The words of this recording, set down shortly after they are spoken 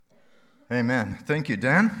Amen. Thank you,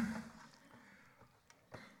 Dan.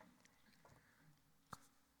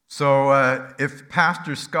 So if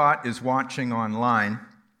Pastor Scott is watching online,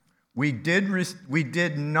 we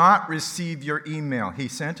did not receive your email. He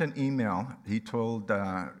sent an email. He told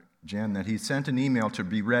Jen that he sent an email to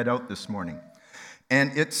be read out this morning.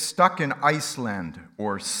 And it's stuck in Iceland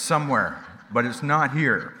or somewhere, but it's not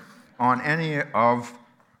here on any of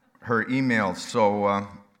her emails. So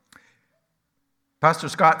Pastor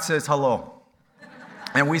Scott says hello,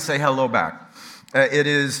 and we say hello back. It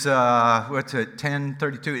is,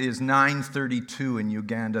 10:32? It is 9:32 in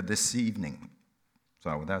Uganda this evening.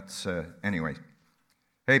 So that's, anyway.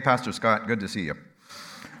 Hey, Pastor Scott, good to see you.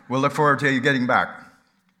 We'll look forward to you getting back.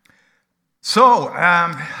 So,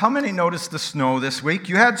 how many noticed the snow this week?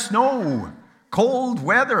 You had snow, cold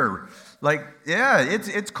weather.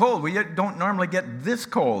 It's cold. We don't normally get this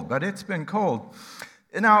cold, but it's been cold.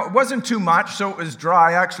 Now, it wasn't too much, so it was dry.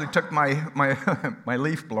 I actually took my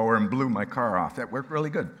leaf blower and blew my car off. That worked really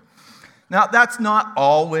good. Now, that's not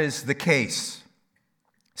always the case.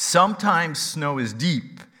 Sometimes snow is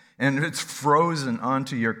deep, and it's frozen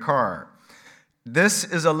onto your car. This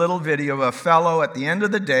is a little video of a fellow at the end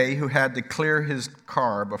of the day who had to clear his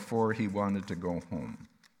car before he wanted to go home.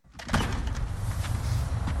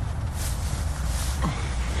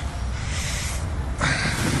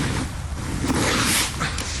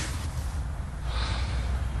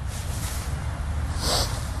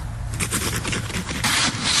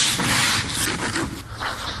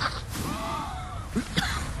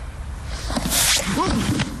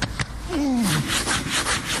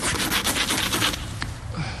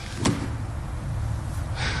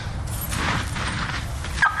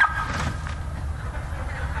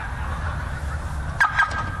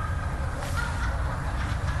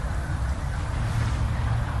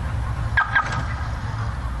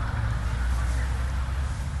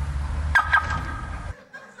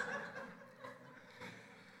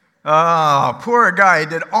 Poor guy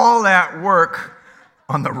did all that work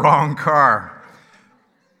on the wrong car.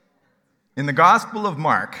 In the Gospel of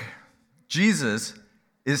Mark, Jesus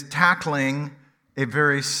is tackling a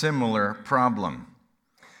very similar problem.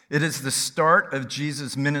 It is the start of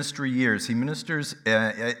Jesus' ministry years. He ministers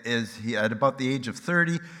at about the age of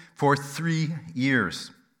 30 for 3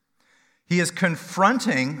 years. He is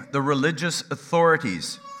confronting the religious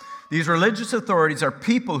authorities. These religious authorities are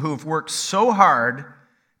people who have worked so hard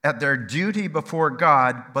at their duty before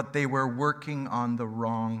God, but they were working on the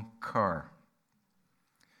wrong car.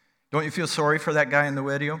 Don't you feel sorry for that guy in the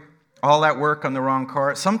video? All that work on the wrong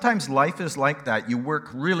car. Sometimes life is like that. You work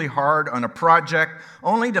really hard on a project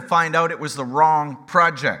only to find out it was the wrong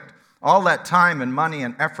project. All that time and money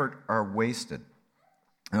and effort are wasted.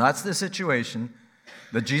 And that's the situation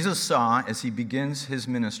that Jesus saw as he begins his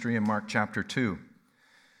ministry in Mark chapter 2.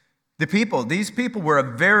 These people were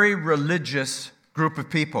a very religious group of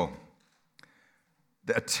people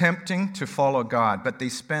attempting to follow God, but they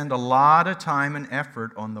spend a lot of time and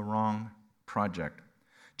effort on the wrong project.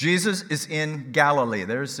 Jesus is in Galilee.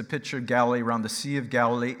 There's the picture of Galilee around the Sea of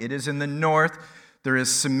Galilee. It is in the north. There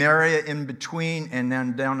is Samaria in between, and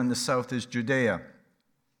then down in the south is Judea.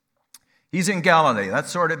 He's in Galilee.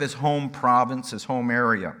 That's sort of his home province, his home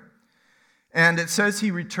area. And it says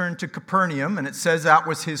he returned to Capernaum, and it says that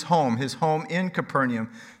was his home in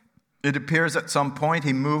Capernaum. It appears at some point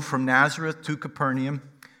he moved from Nazareth to Capernaum,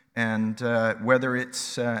 and whether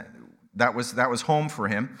it's that was home for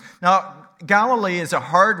him. Now, Galilee is a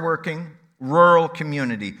hardworking rural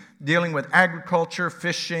community dealing with agriculture,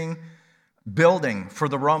 fishing, building for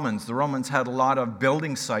the Romans. The Romans had a lot of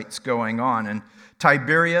building sites going on, and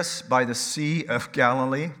Tiberias by the Sea of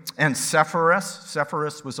Galilee, and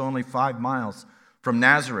Sepphoris was only 5 miles from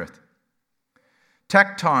Nazareth.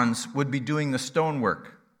 Tectons would be doing the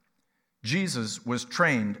stonework. Jesus was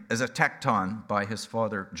trained as a tecton by his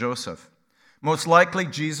father Joseph. Most likely,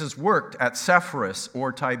 Jesus worked at Sepphoris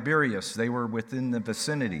or Tiberias. They were within the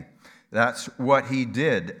vicinity. That's what he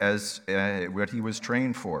did, as what he was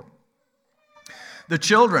trained for. The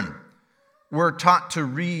children were taught to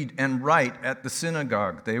read and write at the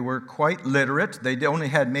synagogue. They were quite literate. They only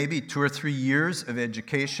had maybe 2 or 3 years of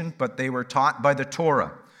education, but they were taught by the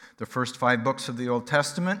Torah, the first 5 books of the Old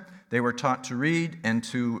Testament. They were taught to read and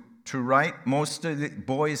to write, most of the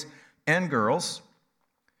boys and girls.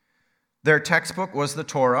 Their textbook was the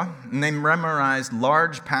Torah, and they memorized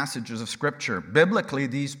large passages of Scripture. Biblically,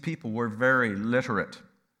 these people were very literate.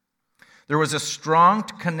 There was a strong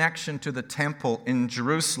connection to the temple in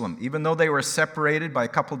Jerusalem. Even though they were separated by a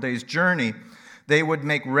couple days' journey, they would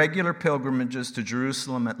make regular pilgrimages to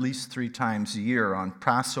Jerusalem at least 3 times a year on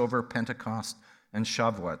Passover, Pentecost, and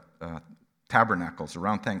Shavuot Tabernacles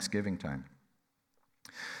around Thanksgiving time.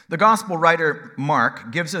 The gospel writer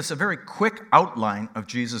Mark gives us a very quick outline of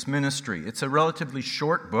Jesus' ministry. It's a relatively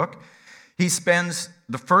short book. He spends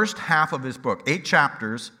the first half of his book, 8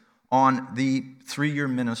 chapters, on the 3-year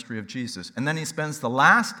ministry of Jesus. And then he spends the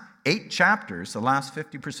last 8 chapters, the last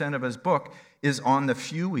 50% of his book, is on the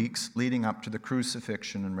few weeks leading up to the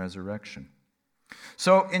crucifixion and resurrection.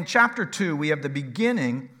 So in chapter 2, we have the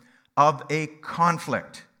beginning of a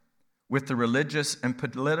conflict with the religious and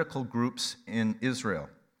political groups in Israel.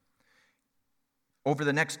 Over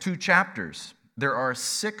the next 2 chapters, there are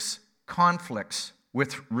 6 conflicts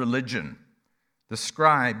with religion, the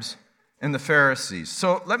scribes and the Pharisees.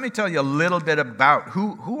 So let me tell you a little bit about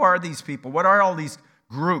who are these people? What are all these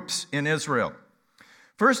groups in Israel?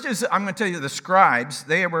 First is, I'm going to tell you the scribes.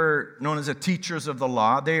 They were known as the teachers of the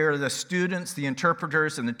law. They are the students, the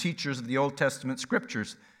interpreters, and the teachers of the Old Testament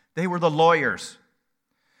scriptures. They were the lawyers.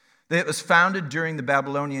 It was founded during the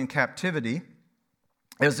Babylonian captivity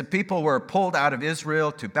as the people were pulled out of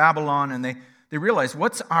Israel to Babylon, and they realized,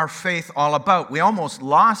 what's our faith all about? We almost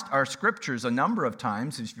lost our scriptures a number of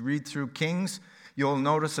times. If you read through Kings, you'll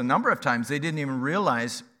notice a number of times they didn't even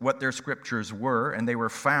realize what their scriptures were, and they were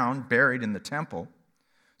found buried in the temple.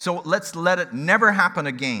 So let's let it never happen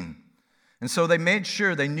again. And so they made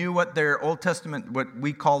sure they knew what their Old Testament, what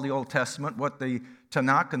we call the Old Testament, what the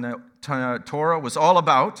Tanakh and the Torah was all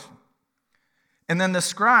about. And then the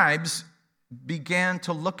scribes began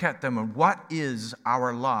to look at them and what is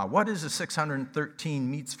our law? What is the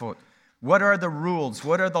 613 mitzvot? What are the rules?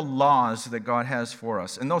 What are the laws that God has for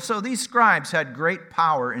us? And so these scribes had great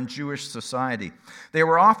power in Jewish society. They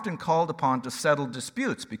were often called upon to settle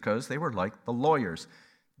disputes because they were like the lawyers.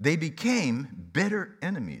 They became bitter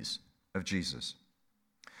enemies of Jesus.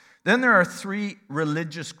 Then there are 3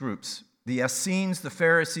 religious groups: the Essenes, the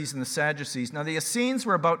Pharisees, and the Sadducees. Now, the Essenes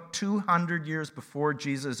were about 200 years before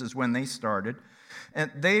Jesus is when they started.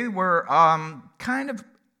 And they were kind of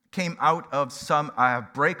came out of some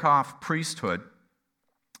break-off priesthood.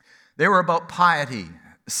 They were about piety,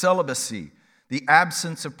 celibacy, the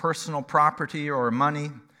absence of personal property or money,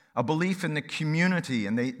 a belief in the community,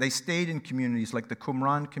 and they stayed in communities like the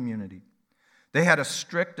Qumran community. They had a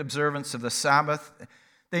strict observance of the Sabbath.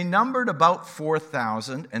 They numbered about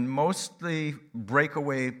 4,000 and mostly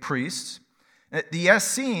breakaway priests. The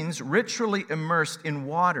Essenes ritually immersed in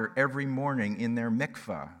water every morning in their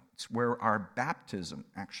mikvah. It's where our baptism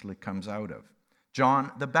actually comes out of.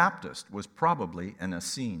 John the Baptist was probably an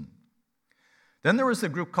Essene. Then there was the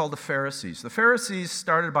group called the Pharisees. The Pharisees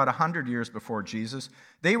started about 100 years before Jesus.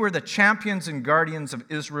 They were the champions and guardians of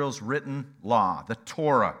Israel's written law, the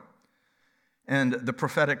Torah, and the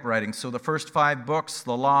prophetic writings. So the first 5 books,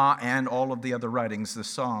 the law, and all of the other writings, the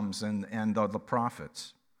Psalms and the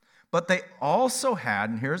prophets. But they also had,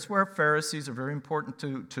 and here's where Pharisees are very important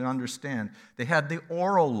to understand, they had the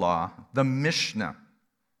oral law, the Mishnah.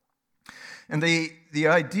 And the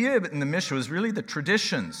idea in the Mishnah was really the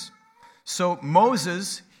traditions. So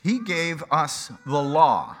Moses, he gave us the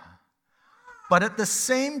law. But at the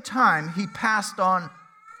same time, he passed on,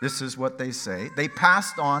 this is what they say, they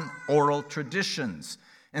passed on oral traditions.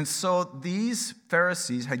 And so these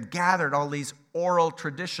Pharisees had gathered all these oral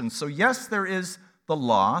traditions. So yes, there is the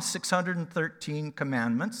law, 613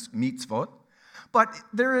 commandments, mitzvot, but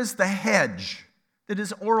there is the hedge that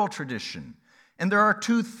is oral tradition. And there are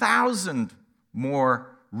 2,000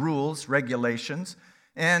 more rules, regulations.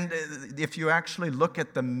 And if you actually look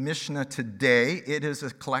at the Mishnah today, it is a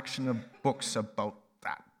collection of books about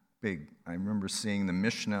that big. I remember seeing the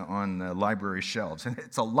Mishnah on the library shelves, and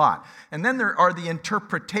it's a lot. And then there are the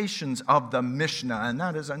interpretations of the Mishnah, and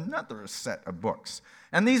that is another set of books.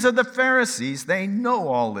 And these are the Pharisees. They know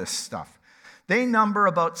all this stuff. They number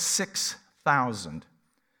about 6,000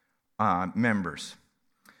 members.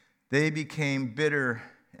 They became bitter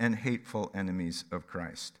and hateful enemies of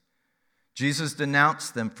Christ. Jesus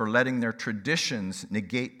denounced them for letting their traditions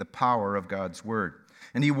negate the power of God's word.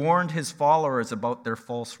 And he warned his followers about their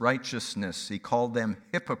false righteousness. He called them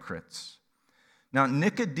hypocrites. Now,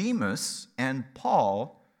 Nicodemus and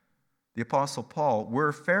Paul, the Apostle Paul,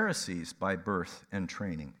 were Pharisees by birth and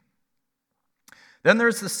training. Then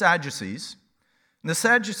there's the Sadducees. And the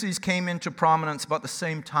Sadducees came into prominence about the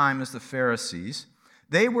same time as the Pharisees.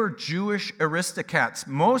 They were Jewish aristocrats,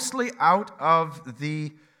 mostly out of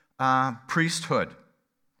the priesthood.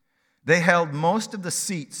 They held most of the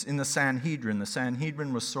seats in the Sanhedrin. The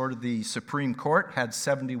Sanhedrin was sort of the Supreme Court, had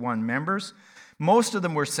 71 members. Most of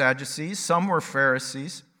them were Sadducees, some were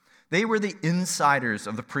Pharisees. They were the insiders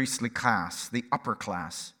of the priestly class, the upper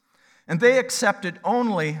class. And they accepted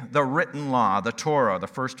only the written law, the Torah, the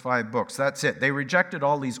first 5 books. That's it. They rejected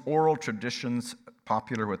all these oral traditions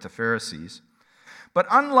popular with the Pharisees. But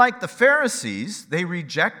unlike the Pharisees, they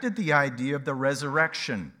rejected the idea of the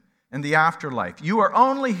resurrection and the afterlife. You are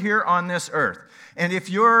only here on this earth. And if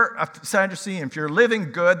you're a Sadducee, if you're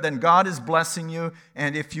living good, then God is blessing you.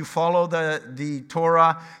 And if you follow the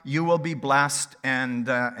Torah, you will be blessed. And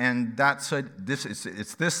that's it.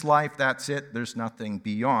 It's this life, that's it. There's nothing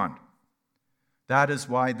beyond. That is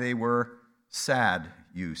why they were sad,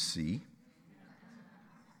 you see.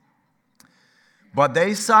 But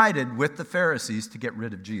they sided with the Pharisees to get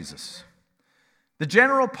rid of Jesus. The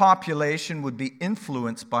general population would be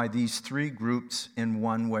influenced by these 3 groups in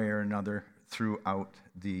one way or another throughout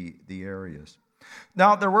the areas.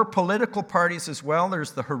 Now, there were political parties as well.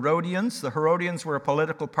 There's the Herodians. The Herodians were a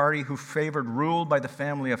political party who favored rule by the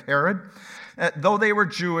family of Herod. Though they were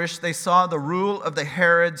Jewish, they saw the rule of the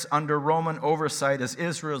Herods under Roman oversight as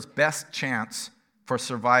Israel's best chance for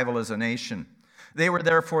survival as a nation. They were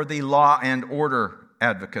therefore the law and order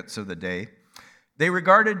advocates of the day. They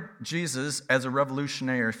regarded Jesus as a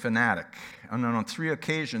revolutionary fanatic, and on 3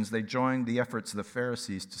 occasions they joined the efforts of the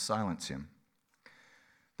Pharisees to silence him.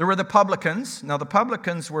 There were the publicans. Now, the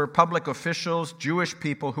publicans were public officials, Jewish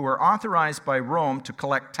people who were authorized by Rome to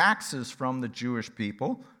collect taxes from the Jewish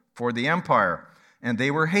people for the empire, and they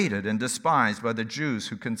were hated and despised by the Jews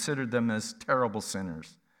who considered them as terrible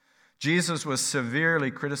sinners. Jesus was severely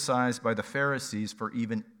criticized by the Pharisees for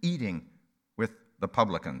even eating with the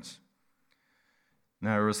publicans.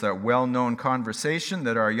 Now, there was that well-known conversation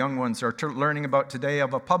that our young ones are learning about today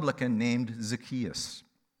of a publican named Zacchaeus.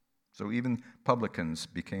 So even publicans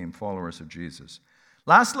became followers of Jesus.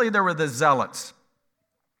 Lastly, there were the Zealots.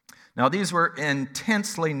 Now, these were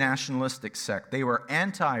intensely nationalistic sect. They were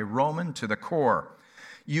anti-Roman to the core.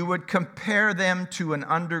 You would compare them to an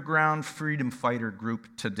underground freedom fighter group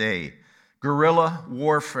today. Guerrilla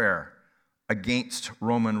warfare against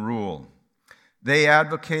Roman rule. They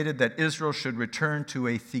advocated that Israel should return to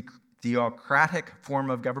a theocratic form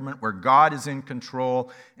of government where God is in control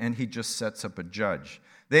and he just sets up a judge.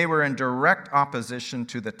 They were in direct opposition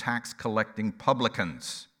to the tax-collecting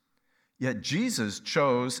publicans. Yet Jesus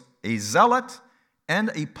chose a zealot and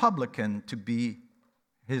a publican to be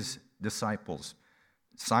his disciples,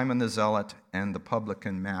 Simon the Zealot and the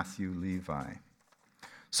publican Matthew Levi.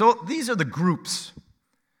 So these are the groups.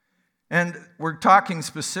 And we're talking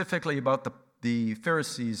specifically about the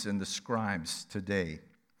Pharisees and the scribes today.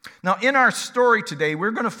 Now, in our story today,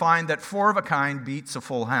 we're going to find that 4 of a kind beats a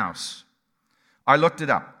full house. I looked it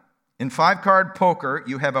up. In 5-card poker,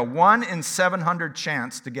 you have a 1 in 700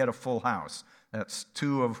 chance to get a full house. That's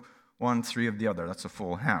 2 of one, 3 of the other. That's a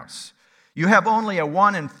full house. You have only a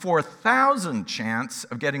 1 in 4,000 chance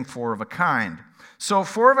of getting 4 of a kind. So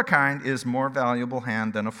 4 of a kind is more valuable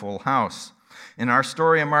hand than a full house. In our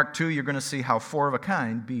story in Mark 2, you're going to see how 4 of a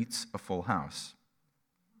kind beats a full house.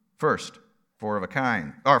 First, 4 of a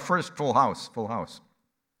kind. Or first, full house.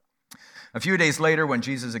 A few days later, when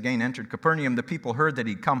Jesus again entered Capernaum, the people heard that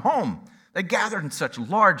he'd come home. They gathered in such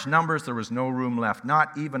large numbers, there was no room left,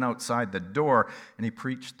 not even outside the door, and he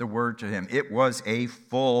preached the word to him. It was a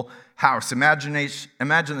full house. Imagine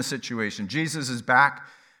the situation. Jesus is back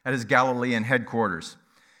at his Galilean headquarters.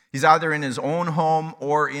 He's either in his own home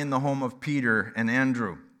or in the home of Peter and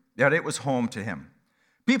Andrew. Yet it was home to him.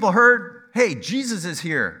 People heard, hey, Jesus is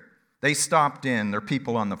here. They stopped in. There are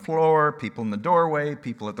people on the floor, people in the doorway,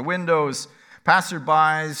 people at the windows,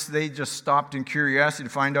 passerbys. They just stopped in curiosity to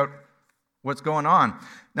find out what's going on.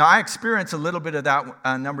 Now, I experienced a little bit of that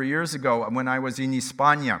a number of years ago when I was in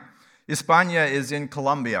España. España is in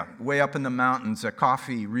Colombia, way up in the mountains, a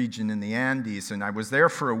coffee region in the Andes, and I was there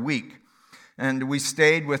for a week. And we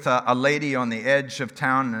stayed with a lady on the edge of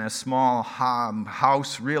town in a small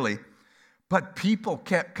house, really. But people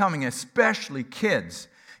kept coming, especially kids.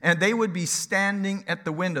 And they would be standing at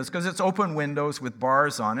the windows, because it's open windows with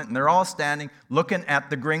bars on it, and they're all standing looking at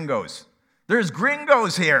the gringos. There's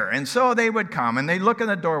gringos here. And so they would come, and they'd look in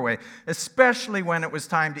the doorway, especially when it was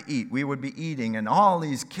time to eat. We would be eating, and all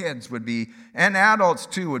these kids would be, and adults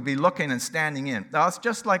too, would be looking and standing in. Now, it's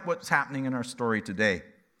just like what's happening in our story today.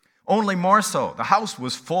 Only more so. The house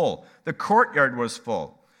was full. The courtyard was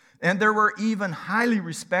full. And there were even highly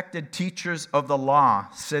respected teachers of the law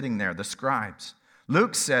sitting there, the scribes.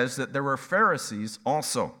 Luke says that there were Pharisees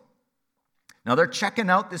also. Now they're checking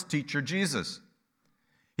out this teacher, Jesus.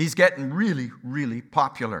 He's getting really, really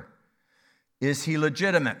popular. Is he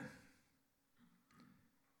legitimate?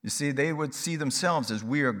 You see, they would see themselves as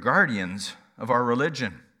we are guardians of our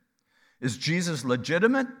religion. Is Jesus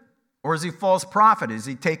legitimate? Or is he a false prophet? Is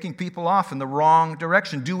he taking people off in the wrong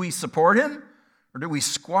direction? Do we support him or do we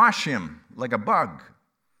squash him like a bug?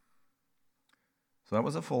 So that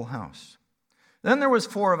was a full house. Then there was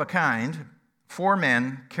 4 of a kind, 4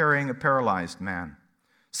 men carrying a paralyzed man.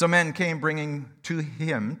 Some men came bringing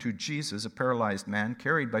to Jesus, a paralyzed man,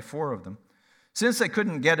 carried by 4 of them. Since they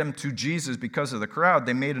couldn't get him to Jesus because of the crowd,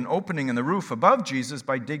 they made an opening in the roof above Jesus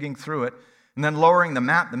by digging through it and then lowering the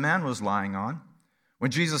mat the man was lying on. When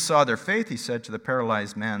Jesus saw their faith, he said to the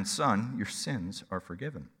paralyzed man, "Son, your sins are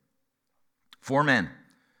forgiven." 4 men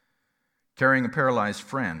carrying a paralyzed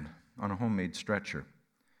friend on a homemade stretcher.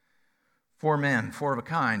 4 men, 4 of a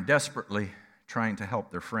kind, desperately trying to help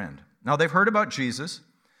their friend. Now, they've heard about Jesus,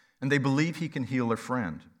 and they believe he can heal their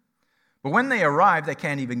friend. But when they arrive, they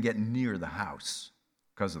can't even get near the house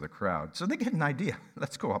because of the crowd. So they get an idea.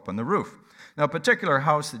 Let's go up on the roof. Now, a particular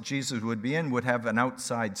house that Jesus would be in would have an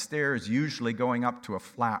outside stairs, usually going up to a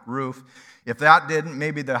flat roof. If that didn't,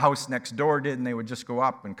 maybe the house next door did, and they would just go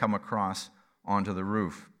up and come across onto the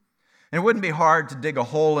roof. And it wouldn't be hard to dig a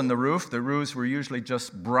hole in the roof. The roofs were usually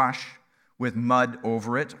just brush with mud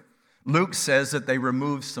over it. Luke says that they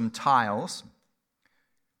removed some tiles.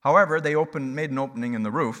 However, they made an opening in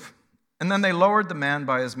the roof, and then they lowered the man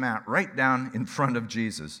by his mat right down in front of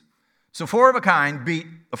Jesus. So 4 of a kind beat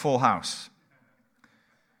a full house.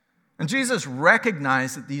 And Jesus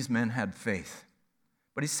recognized that these men had faith.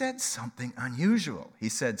 But he said something unusual. He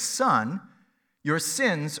said, "Son, your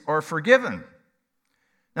sins are forgiven."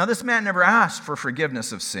 Now, this man never asked for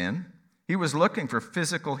forgiveness of sin. He was looking for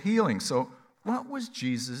physical healing. So what was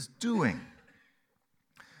Jesus doing?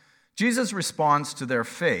 Jesus responds to their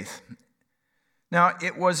faith. Now,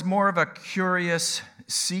 it was more of a curious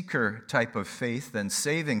seeker type of faith than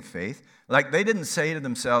saving faith. Like, they didn't say to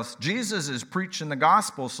themselves, "Jesus is preaching the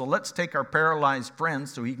gospel, so let's take our paralyzed friend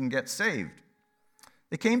so he can get saved."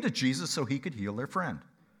 They came to Jesus so he could heal their friend.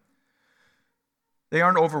 They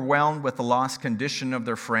aren't overwhelmed with the lost condition of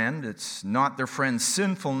their friend. It's not their friend's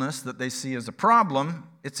sinfulness that they see as a problem.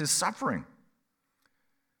 It's his suffering.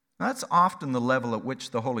 That's often the level at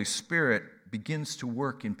which the Holy Spirit begins to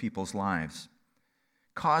work in people's lives,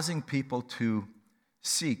 causing people to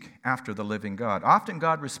seek after the living God. Often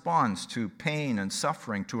God responds to pain and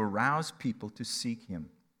suffering to arouse people to seek him.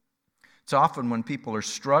 It's often when people are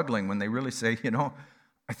struggling, when they really say,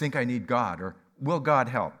 "I think I need God," or "Will God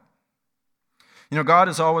help?" God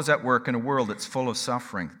is always at work in a world that's full of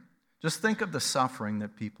suffering. Just think of the suffering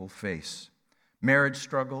that people face. Marriage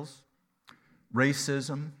struggles,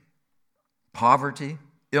 racism, poverty,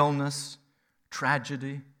 illness,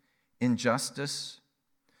 tragedy, injustice.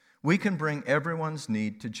 We can bring everyone's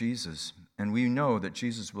need to Jesus, and we know that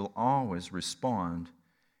Jesus will always respond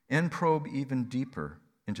and probe even deeper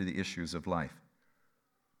into the issues of life.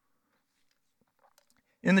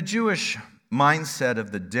 In the Jewish mindset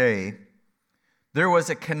of the day, there was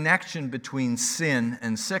a connection between sin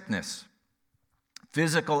and sickness.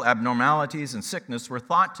 Physical abnormalities and sickness were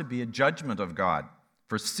thought to be a judgment of God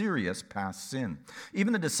for serious past sin.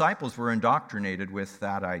 Even the disciples were indoctrinated with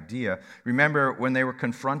that idea. Remember when they were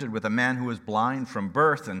confronted with a man who was blind from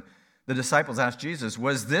birth, and the disciples asked Jesus,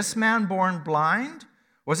 "Was this man born blind?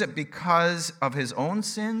 Was it because of his own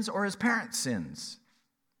sins or his parents' sins?"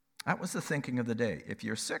 That was the thinking of the day. If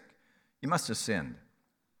you're sick, you must have sinned.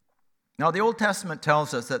 Now, the Old Testament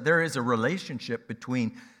tells us that there is a relationship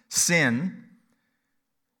between sin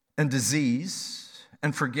and disease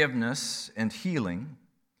and forgiveness and healing.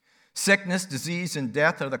 Sickness, disease, and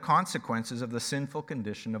death are the consequences of the sinful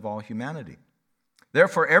condition of all humanity.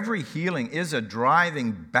 Therefore, every healing is a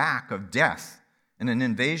driving back of death and an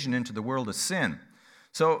invasion into the world of sin.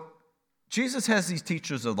 So, Jesus has these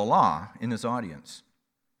teachers of the law in his audience.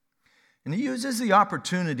 And he uses the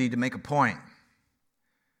opportunity to make a point.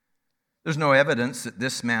 There's no evidence that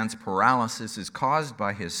this man's paralysis is caused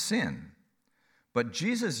by his sin, but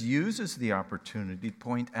Jesus uses the opportunity to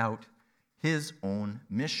point out his own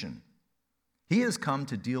mission. He has come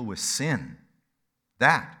to deal with sin.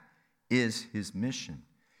 That is his mission.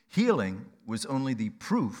 Healing was only the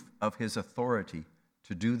proof of his authority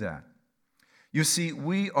to do that. You see,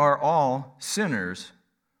 we are all sinners,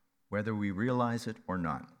 whether we realize it or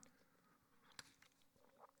not.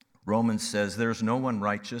 Romans says there's no one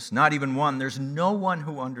righteous, not even one. There's no one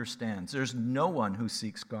who understands. There's no one who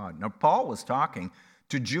seeks God. Now, Paul was talking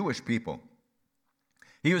to Jewish people.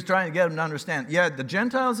 He was trying to get them to understand, the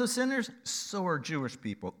Gentiles are sinners, so are Jewish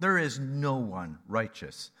people. There is no one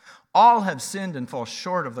righteous. All have sinned and fall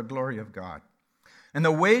short of the glory of God. And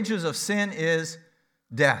the wages of sin is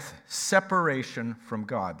death, separation from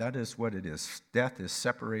God. That is what it is. Death is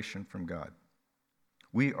separation from God.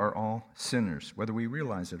 We are all sinners, whether we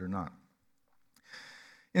realize it or not.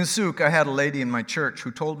 In Souk, I had a lady in my church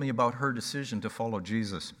who told me about her decision to follow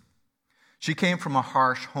Jesus. She came from a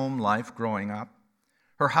harsh home life growing up.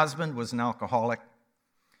 Her husband was an alcoholic,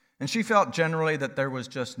 and she felt generally that there was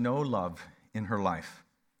just no love in her life.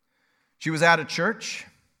 She was at a church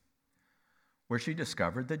where she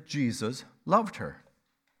discovered that Jesus loved her,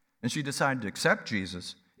 and she decided to accept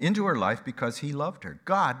Jesus into her life because he loved her.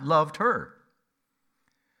 God loved her.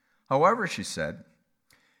 However, she said,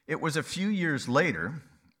 it was a few years later,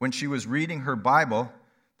 when she was reading her Bible,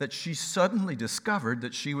 that she suddenly discovered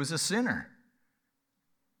that she was a sinner.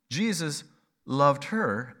 Jesus loved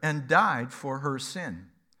her and died for her sin.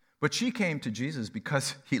 But she came to Jesus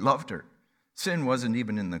because he loved her. Sin wasn't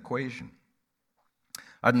even in the equation.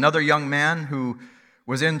 Another young man who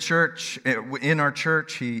was in our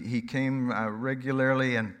church, he came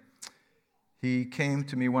regularly, and he came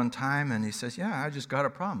to me one time and he says, I just got a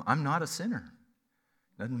problem. I'm not a sinner.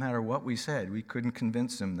 Doesn't matter what we said. We couldn't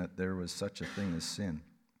convince him that there was such a thing as sin.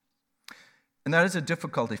 And that is a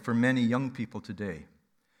difficulty for many young people today.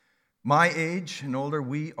 My age and older,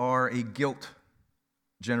 we are a guilt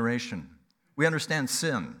generation. We understand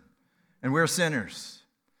sin, and we're sinners.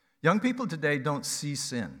 Young people today don't see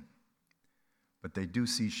sin, but they do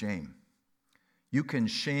see shame. You can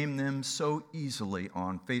shame them so easily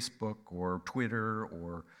on Facebook or Twitter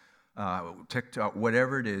or TikTok,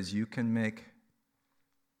 whatever it is. You can make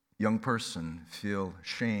young person feel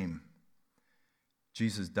shame.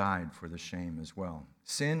 Jesus died for the shame as well.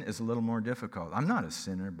 Sin is a little more difficult. I'm not a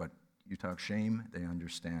sinner, but you talk shame, they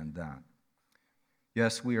understand that.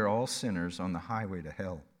 Yes, we are all sinners on the highway to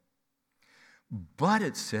hell. But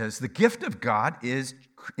it says the gift of God is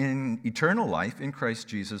in eternal life in Christ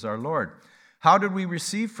Jesus our Lord. How did we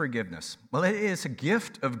receive forgiveness? Well, it is a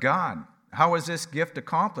gift of God. How is this gift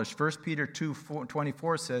accomplished? 1 Peter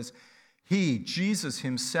 2:24 says, He, Jesus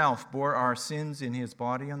himself, bore our sins in his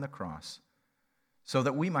body on the cross, so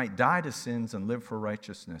that we might die to sins and live for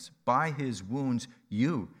righteousness. By his wounds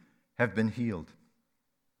you have been healed.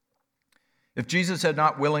 If Jesus had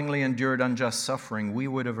not willingly endured unjust suffering, we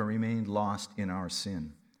would have remained lost in our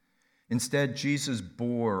sin. Instead, Jesus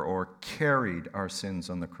bore or carried our sins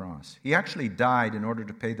on the cross. He actually died in order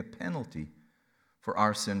to pay the penalty for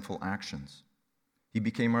our sinful actions. He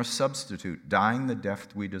became our substitute, dying the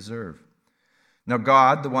death we deserve. Now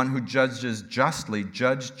God, the one who judges justly,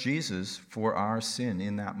 judged Jesus for our sin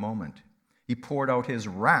in that moment. He poured out his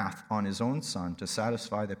wrath on his own Son to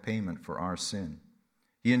satisfy the payment for our sin.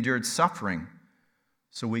 He endured suffering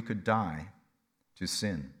so we could die to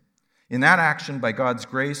sin. In that action, by God's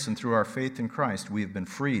grace and through our faith in Christ, we have been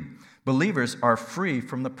freed. Believers are free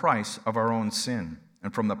from the price of our own sin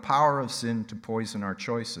and from the power of sin to poison our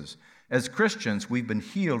choices. As Christians, we've been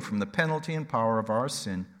healed from the penalty and power of our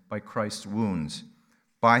sin by Christ's wounds,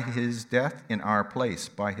 by his death in our place,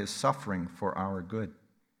 by his suffering for our good.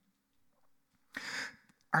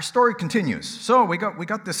 Our story continues. So we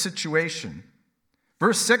got this situation.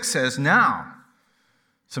 Verse 6 says, now,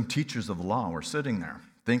 some teachers of the law were sitting there,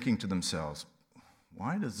 thinking to themselves,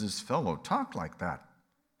 why does this fellow talk like that?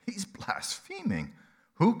 He's blaspheming.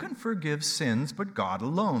 Who can forgive sins but God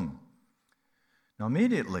alone? Now,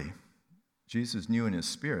 immediately, Jesus knew in his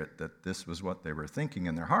spirit that this was what they were thinking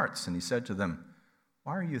in their hearts, and he said to them,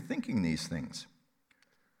 why are you thinking these things?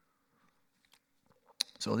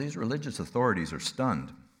 So these religious authorities are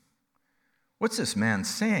stunned. What's this man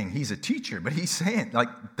saying? He's a teacher, but he's saying,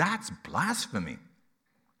 that's blasphemy.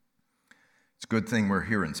 It's a good thing we're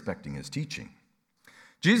here inspecting his teaching.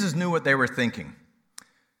 Jesus knew what they were thinking.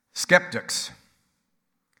 Skeptics.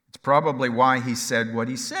 It's probably why he said what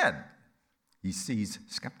he said. He sees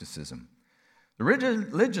skepticism. The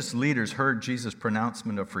religious leaders heard Jesus'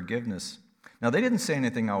 pronouncement of forgiveness. Now, they didn't say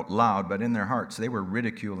anything out loud, but in their hearts, they were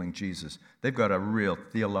ridiculing Jesus. They've got a real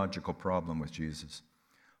theological problem with Jesus.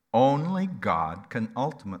 Only God can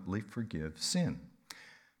ultimately forgive sin.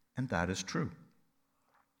 And that is true.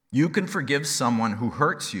 You can forgive someone who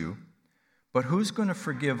hurts you, but who's going to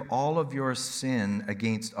forgive all of your sin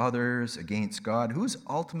against others, against God? Who's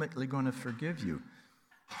ultimately going to forgive you?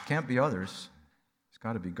 It can't be others. It's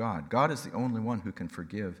got to be God. God is the only one who can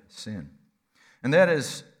forgive sin. And that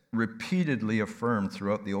is repeatedly affirmed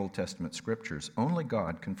throughout the Old Testament scriptures. Only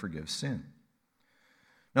God can forgive sin.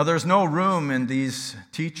 Now, there's no room in these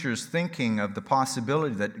teachers thinking of the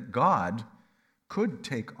possibility that God could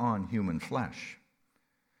take on human flesh,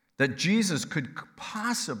 that Jesus could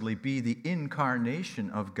possibly be the incarnation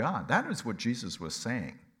of God. That is what Jesus was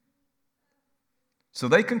saying. So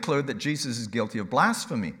they conclude that Jesus is guilty of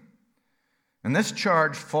blasphemy. And this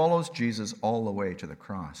charge follows Jesus all the way to the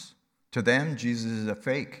cross. To them, Jesus is a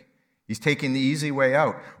fake. He's taking the easy way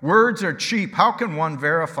out. Words are cheap. How can one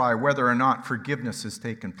verify whether or not forgiveness has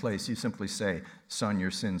taken place? You simply say, "Son,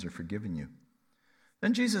 your sins are forgiven you."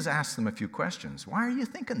 Then Jesus asks them a few questions. Why are you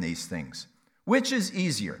thinking these things? Which is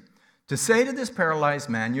easier, to say to this paralyzed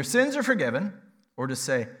man, "Your sins are forgiven," or to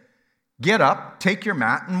say, "Get up, take your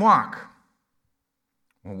mat, and walk"?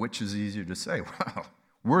 Well, which is easier to say? Well,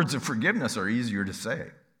 words of forgiveness are easier to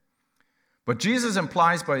say. But Jesus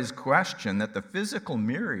implies by his question that the physical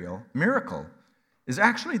miracle is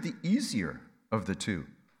actually the easier of the two.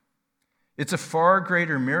 It's a far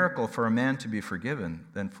greater miracle for a man to be forgiven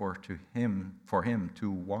than for him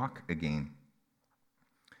to walk again.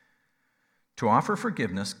 To offer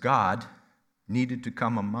forgiveness, God needed to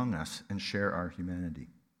come among us and share our humanity.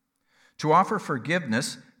 To offer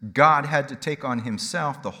forgiveness, God had to take on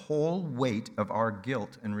himself the whole weight of our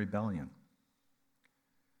guilt and rebellion.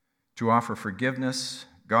 To offer forgiveness,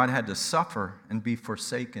 God had to suffer and be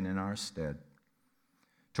forsaken in our stead.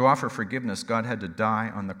 To offer forgiveness, God had to die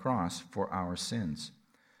on the cross for our sins.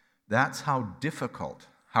 That's how difficult,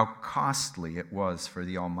 how costly it was for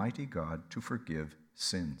the Almighty God to forgive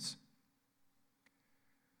sins.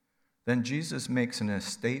 Then Jesus makes a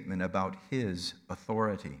statement about his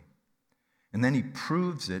authority. And then he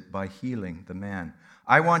proves it by healing the man.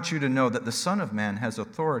 I want you to know that the Son of Man has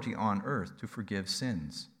authority on earth to forgive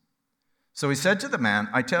sins. So he said to the man,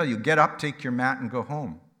 "I tell you, get up, take your mat, and go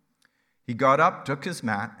home." He got up, took his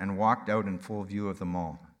mat, and walked out in full view of them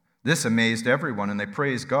all. This amazed everyone, and they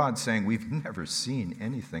praised God, saying, "We've never seen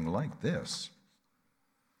anything like this."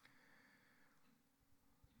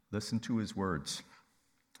 Listen to his words.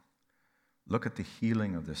 Look at the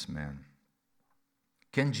healing of this man.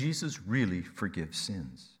 Can Jesus really forgive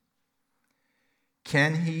sins?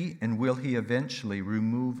 Can he and will he eventually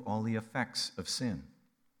remove all the effects of sin?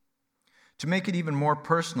 To make it even more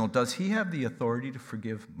personal, does he have the authority to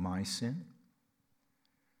forgive my sin?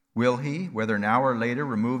 Will he, whether now or later,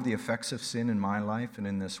 remove the effects of sin in my life and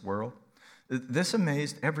in this world? This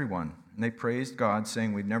amazed everyone, and they praised God,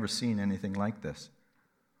 saying, "We've never seen anything like this."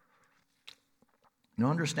 Now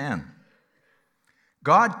understand,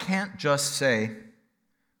 God can't just say,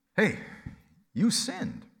 "Hey, you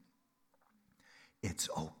sinned. It's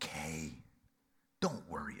okay. Don't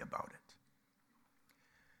worry about it."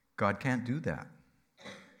 God can't do that.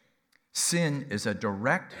 Sin is a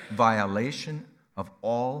direct violation of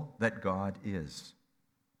all that God is.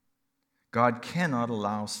 God cannot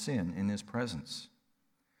allow sin in his presence.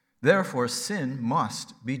 Therefore, sin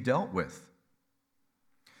must be dealt with.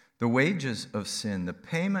 The wages of sin, the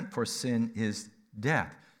payment for sin, is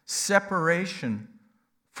death, separation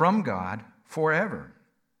from God forever.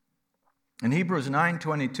 And Hebrews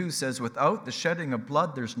 9:22 says, "Without the shedding of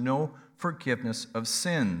blood, there's no forgiveness of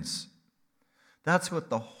sins." That's what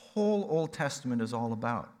the whole Old Testament is all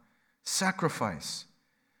about. Sacrifice,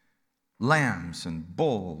 lambs and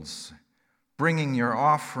bulls, bringing your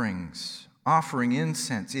offerings, offering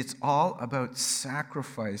incense. It's all about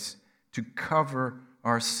sacrifice to cover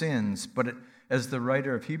our sins. But as the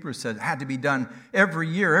writer of Hebrews said, it had to be done every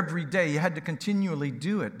year, every day. You had to continually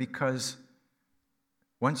do it because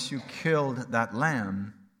once you killed that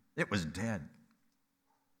lamb, it was dead.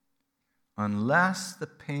 Unless the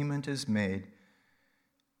payment is made,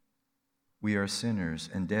 we are sinners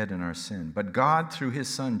and dead in our sin. But God, through his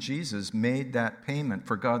Son Jesus, made that payment.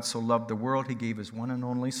 For God so loved the world, he gave his one and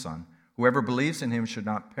only Son. Whoever believes in him should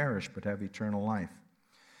not perish, but have eternal life.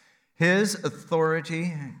 His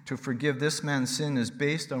authority to forgive this man's sin is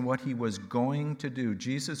based on what he was going to do.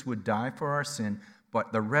 Jesus would die for our sin,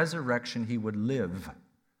 but the resurrection, he would live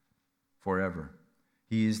forever.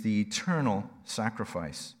 He is the eternal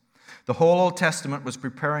sacrifice. The whole Old Testament was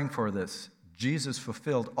preparing for this. Jesus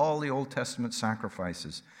fulfilled all the Old Testament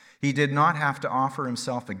sacrifices. He did not have to offer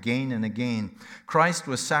himself again and again. Christ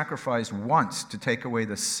was sacrificed once to take away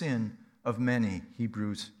the sin of many,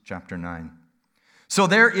 Hebrews chapter 9. So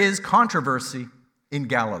there is controversy in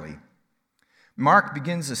Galilee. Mark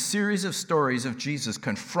begins a series of stories of Jesus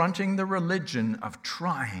confronting the religion of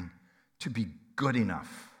trying to be good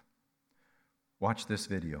enough. Watch this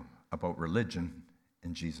video about religion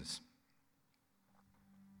and Jesus.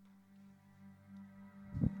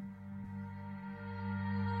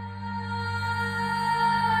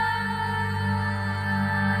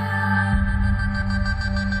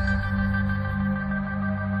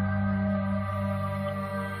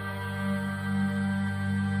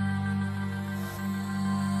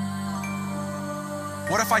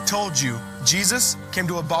 What if I told you Jesus came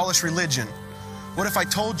to abolish religion? What if I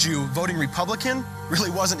told you voting Republican really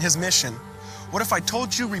wasn't his mission? What if I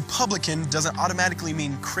told you Republican doesn't automatically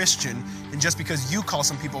mean Christian, and just because you call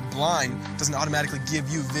some people blind doesn't automatically give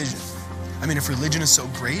you vision? I mean, if religion is so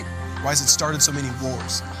great, why has it started so many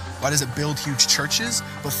wars? Why does it build huge churches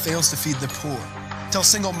but fails to feed the poor? Tell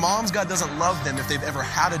single moms God doesn't love them if they've ever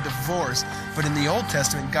had a divorce, but in the Old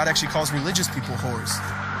Testament, God actually calls religious people whores.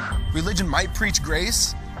 Religion might preach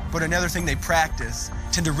grace, but another thing they practice,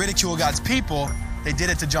 tend to ridicule God's people. They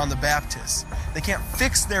did it to John the Baptist. They can't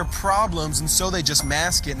fix their problems, and so they just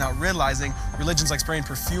mask it, not realizing religion's like spraying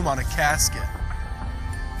perfume on a casket.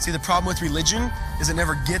 See, the problem with religion is it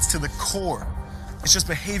never gets to the core. It's just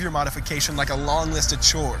behavior modification, like a long list of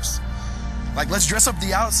chores. Like, let's dress up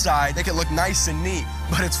the outside, make it look nice and neat.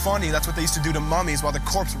 But it's funny, that's what they used to do to mummies while the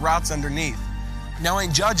corpse rots underneath. Now, I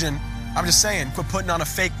ain't judging, I'm just saying, quit putting on a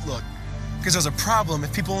fake look. Because there's a problem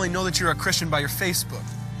if people only know that you're a Christian by your Facebook.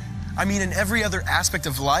 I mean, in every other aspect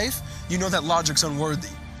of life, you know that logic's unworthy.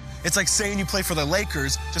 It's like saying you play for the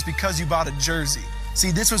Lakers just because you bought a jersey. See,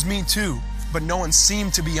 this was me too, but no one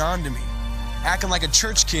seemed to be on to me. Acting like a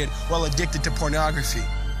church kid while addicted to pornography.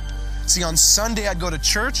 See, on Sunday I'd go to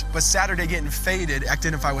church, but Saturday getting faded,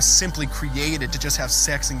 acting if I was simply created to just have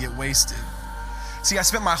sex and get wasted. See, I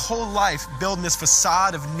spent my whole life building this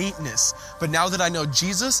facade of neatness, but now that I know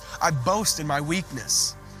Jesus, I boast in my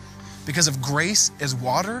weakness. Because if grace is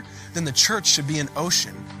water, then the church should be an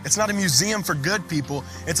ocean. It's not a museum for good people,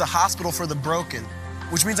 it's a hospital for the broken.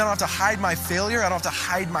 Which means I don't have to hide my failure, I don't have to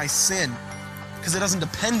hide my sin. Because it doesn't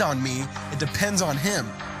depend on me, it depends on Him.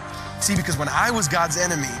 See, because when I was God's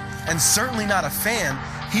enemy, and certainly not a fan,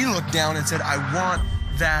 He looked down and said, I want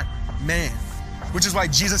that man. Which is why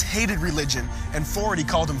Jesus hated religion, and for it He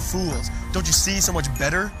called them fools. Don't you see so much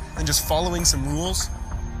better than just following some rules?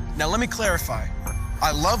 Now let me clarify.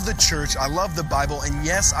 I love the church, I love the Bible, and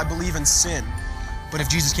yes, I believe in sin. But if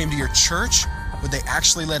Jesus came to your church, would they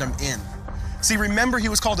actually let Him in? See, remember He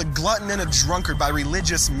was called a glutton and a drunkard by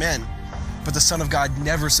religious men. But the Son of God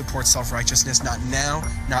never supports self-righteousness, not now,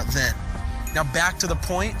 not then. Now back to the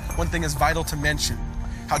point, one thing is vital to mention.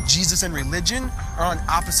 How Jesus and religion are on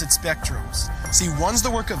opposite spectrums. See, one's the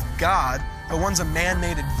work of God, but one's a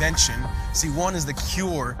man-made invention. See, one is the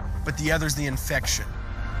cure, but the other's the infection.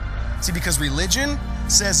 See, because religion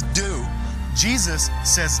says do, Jesus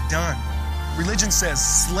says done. Religion says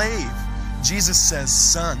slave, Jesus says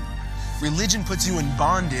son. Religion puts you in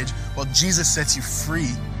bondage, while Jesus sets you free.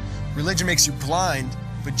 Religion makes you blind,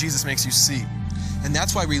 but Jesus makes you see. And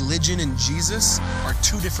that's why religion and Jesus are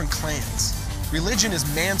two different clans. Religion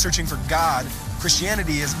is man searching for God.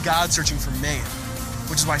 Christianity is God searching for man.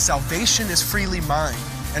 Which is why salvation is freely mine,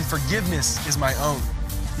 and forgiveness is my own.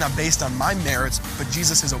 Not based on my merits, but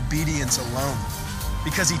Jesus' obedience alone.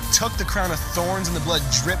 Because He took the crown of thorns and the blood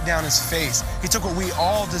dripped down His face. He took what we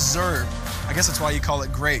all deserve. I guess that's why you call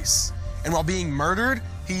it grace. And while being murdered,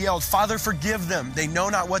 He yelled, Father, forgive them. They know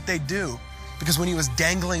not what they do. Because when He was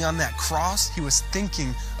dangling on that cross, He was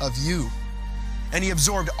thinking of you. And He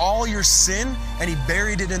absorbed all your sin and He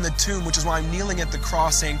buried it in the tomb, which is why I'm kneeling at the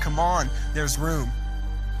cross saying, come on, there's room.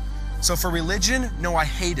 So for religion, no, I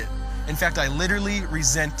hate it. In fact, I literally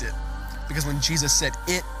resent it. Because when Jesus said,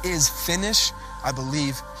 it is finished, I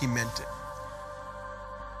believe He meant it.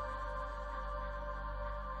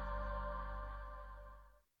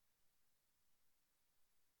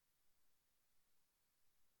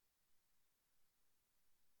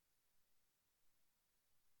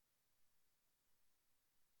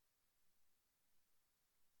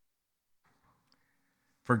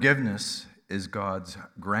 Forgiveness is God's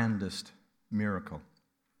grandest miracle.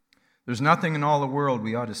 There's nothing in all the world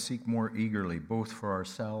we ought to seek more eagerly, both for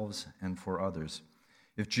ourselves and for others.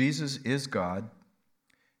 If Jesus is God,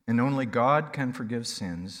 and only God can forgive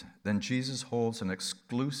sins, then Jesus holds an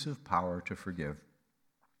exclusive power to forgive.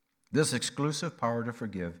 This exclusive power to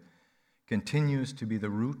forgive continues to be the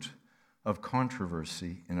root of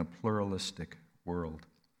controversy in a pluralistic world.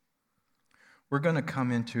 We're going to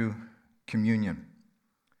come into communion.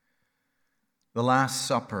 The Last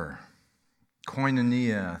Supper,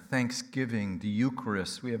 Koinonia, Thanksgiving, the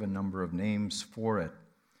Eucharist. We have a number of names for it.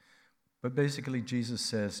 But basically, Jesus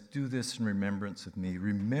says, do this in remembrance of me.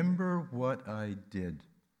 Remember what I did.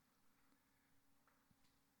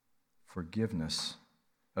 Forgiveness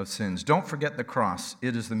of sins. Don't forget the cross.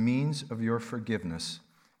 It is the means of your forgiveness.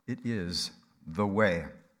 It is the way.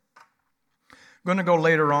 I'm going to go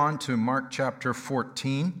later on to Mark chapter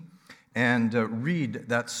 14 and read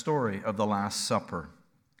that story of the Last Supper.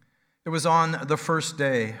 It was on the first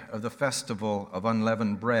day of the festival of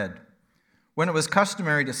unleavened bread, when it was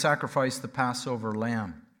customary to sacrifice the Passover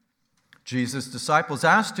lamb. Jesus' disciples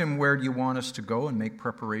asked Him, where do you want us to go and make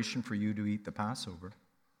preparation for you to eat the Passover?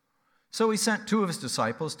 So he sent 2 of his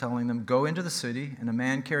disciples, telling them, "Go into the city, and a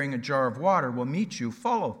man carrying a jar of water will meet you.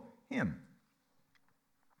 Follow him.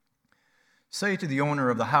 Say to the owner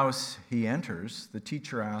of the house he enters, the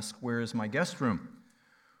teacher asks, 'Where is my guest room,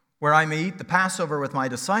 where I may eat the Passover with my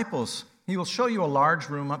disciples?' He will show you a large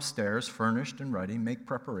room upstairs, furnished and ready. Make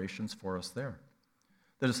preparations for us there."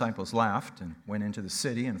 The disciples laughed and went into the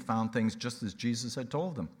city and found things just as Jesus had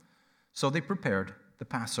told them. So they prepared the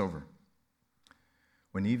Passover.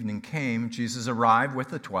 When evening came, Jesus arrived with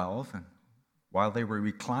the 12, and while they were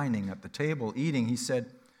reclining at the table eating, he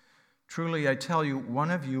said, "Truly I tell you,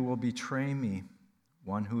 one of you will betray me,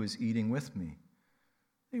 one who is eating with me."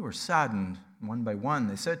 They were saddened one by one.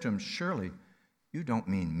 They said to him, "Surely you don't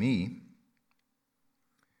mean me."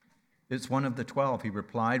 "It's one of the 12, he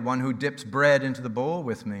replied, "one who dips bread into the bowl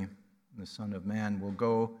with me. The Son of Man will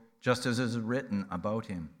go just as is written about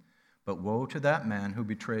him. But woe to that man who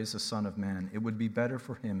betrays the Son of Man. It would be better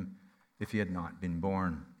for him if he had not been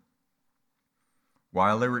born."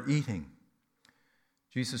 While they were eating,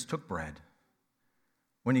 Jesus took bread.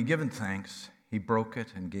 When he had given thanks, he broke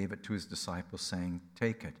it and gave it to his disciples, saying,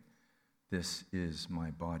 "Take it. This is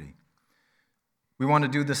my body." We want to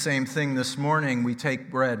do the same thing this morning. We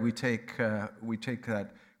take bread. We take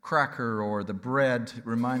that cracker or the bread,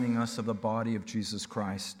 reminding us of the body of Jesus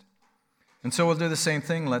Christ. And so we'll do the same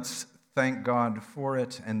thing. Let's thank God for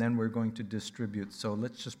it, and then we're going to distribute. So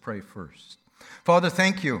let's just pray first. Father,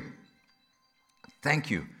 thank you.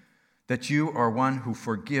 Thank you that you are one who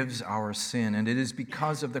forgives our sin, and it is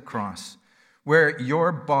because of the cross where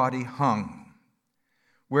your body hung,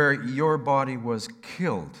 where your body was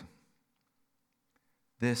killed.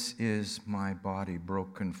 "This is my body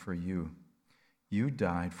broken for you." You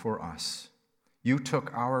died for us. You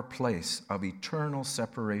took our place of eternal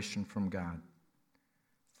separation from God.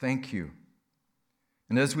 Thank you.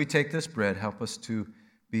 And as we take this bread, help us to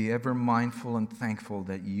be ever mindful and thankful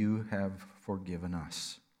that you have forgiven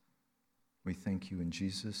us. We thank you in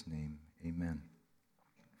Jesus' name. Amen.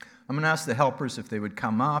 I'm going to ask the helpers if they would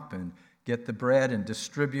come up and get the bread and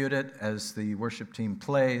distribute it as the worship team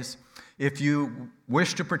plays. If you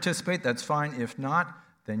wish to participate, that's fine. If not,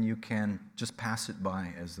 then you can just pass it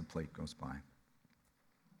by as the plate goes by.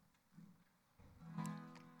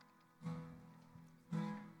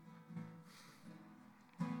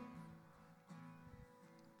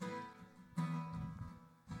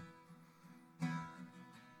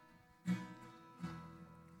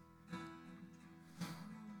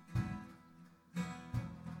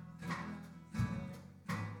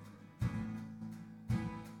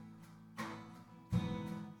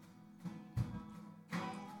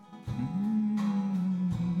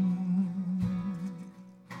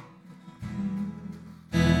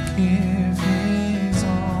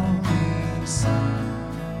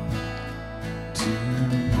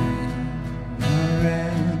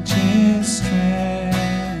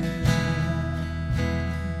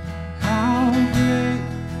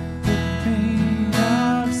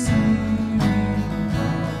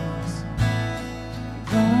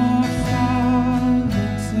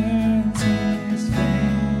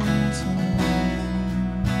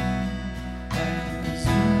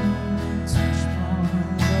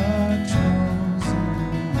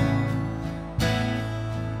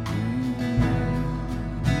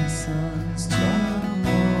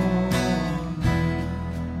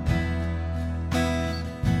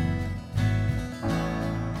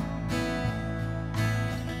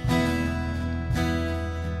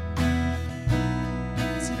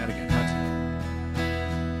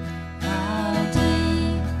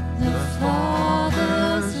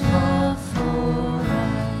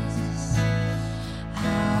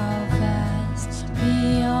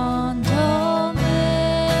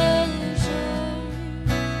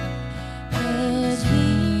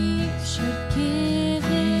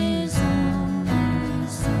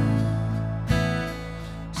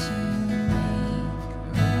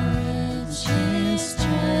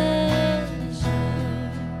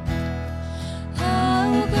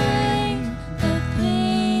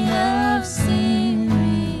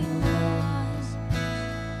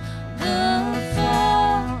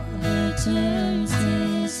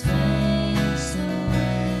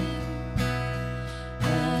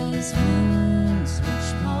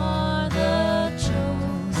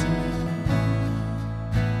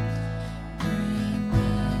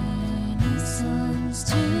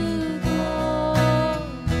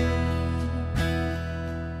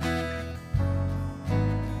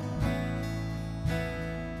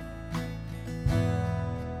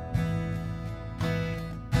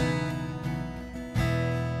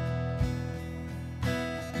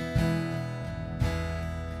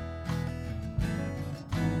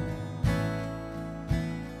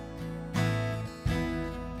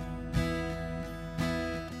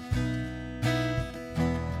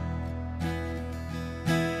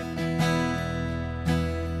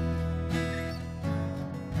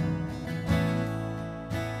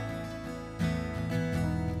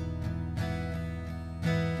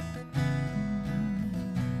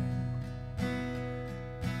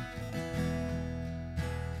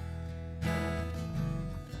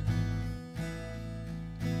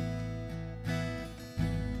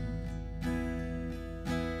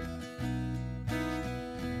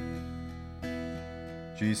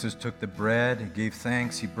 Jesus took the bread, he gave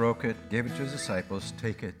thanks, he broke it, gave it to his disciples.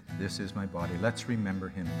 Take it, this is my body. Let's remember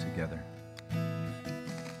him together.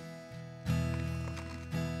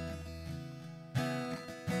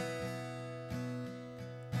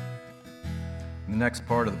 The next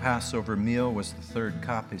part of the Passover meal was the third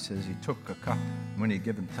cup. He says he took a cup. When he had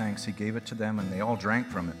given thanks, he gave it to them, and they all drank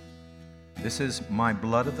from it. This is my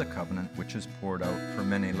blood of the covenant, which is poured out for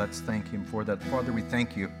many. Let's thank him for that. Father, we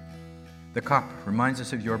thank you. The cup reminds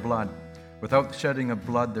us of your blood. Without the shedding of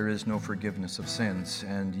blood, there is no forgiveness of sins,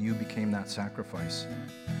 and you became that sacrifice.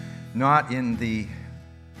 Not in the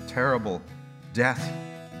terrible death,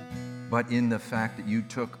 but in the fact that you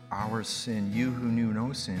took our sin. You who knew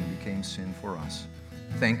no sin became sin for us.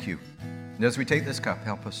 Thank you. And as we take this cup,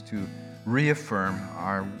 help us to reaffirm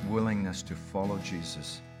our willingness to follow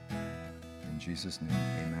Jesus. In Jesus' name,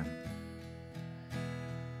 amen.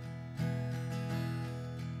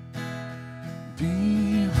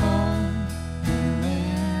 Behold the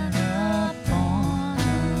man upon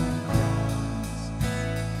the cross,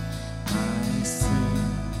 my sin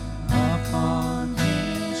upon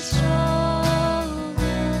his shoulders.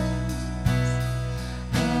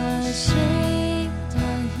 Ashamed, I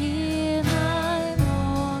hear my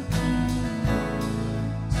mocking voice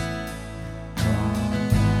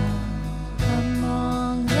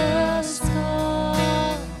among the scoffers.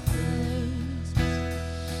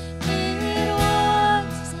 It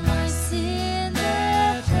was my sin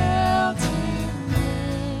that held him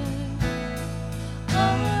there,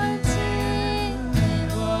 until it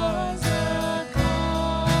was accomplished.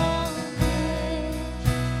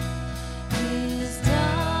 His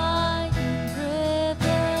dying breath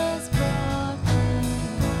has brought me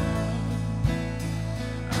life.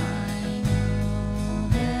 I know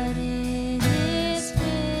that it is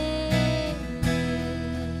finished.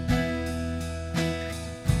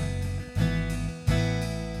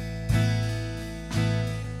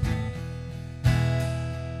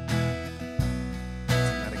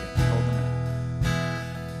 That again. Hold them in.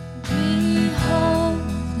 Behold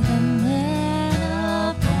the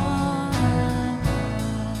man upon the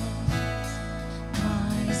cross,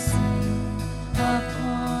 my sin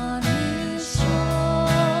upon his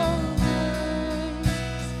shoulders.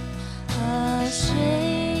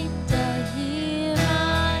 Ashamed, I hear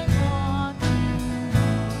my mocking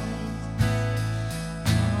voice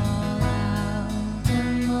call out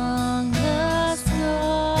among the scoffers.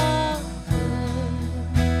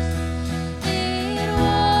 It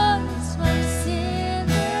was my sin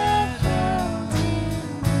that held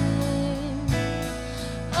him there,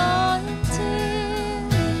 until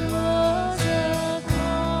it was accomplished.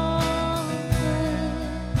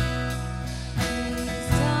 His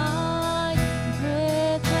dying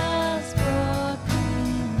breath has brought me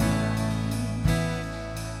life.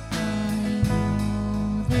 I know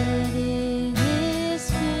that it is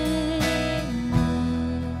finished.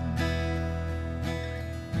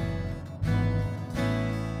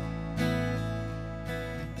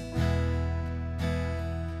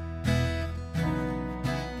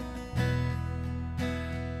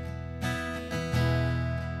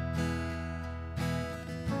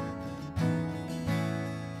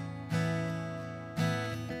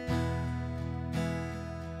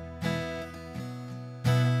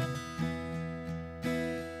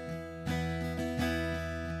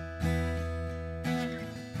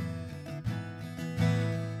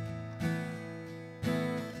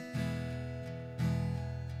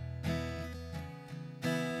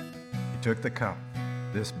 He took the cup.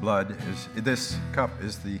 This cup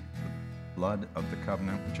is the blood of the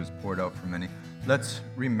covenant, which is poured out for many. Let's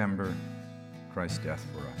remember Christ's death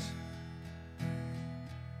for us.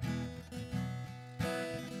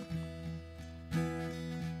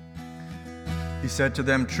 He said to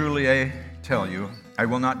them, "Truly I tell you, I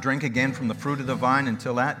will not drink again from the fruit of the vine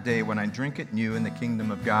until that day when I drink it new in the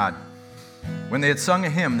kingdom of God." When they had sung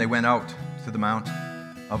a hymn, they went out to the Mount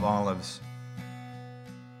of Olives.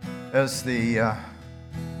 As the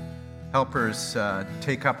helpers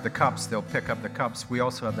take up the cups, they'll pick up the cups. We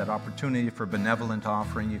also have that opportunity for benevolent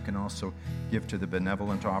offering. You can also give to the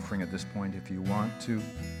benevolent offering at this point if you want to.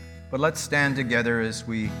 But let's stand together as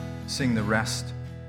we sing the rest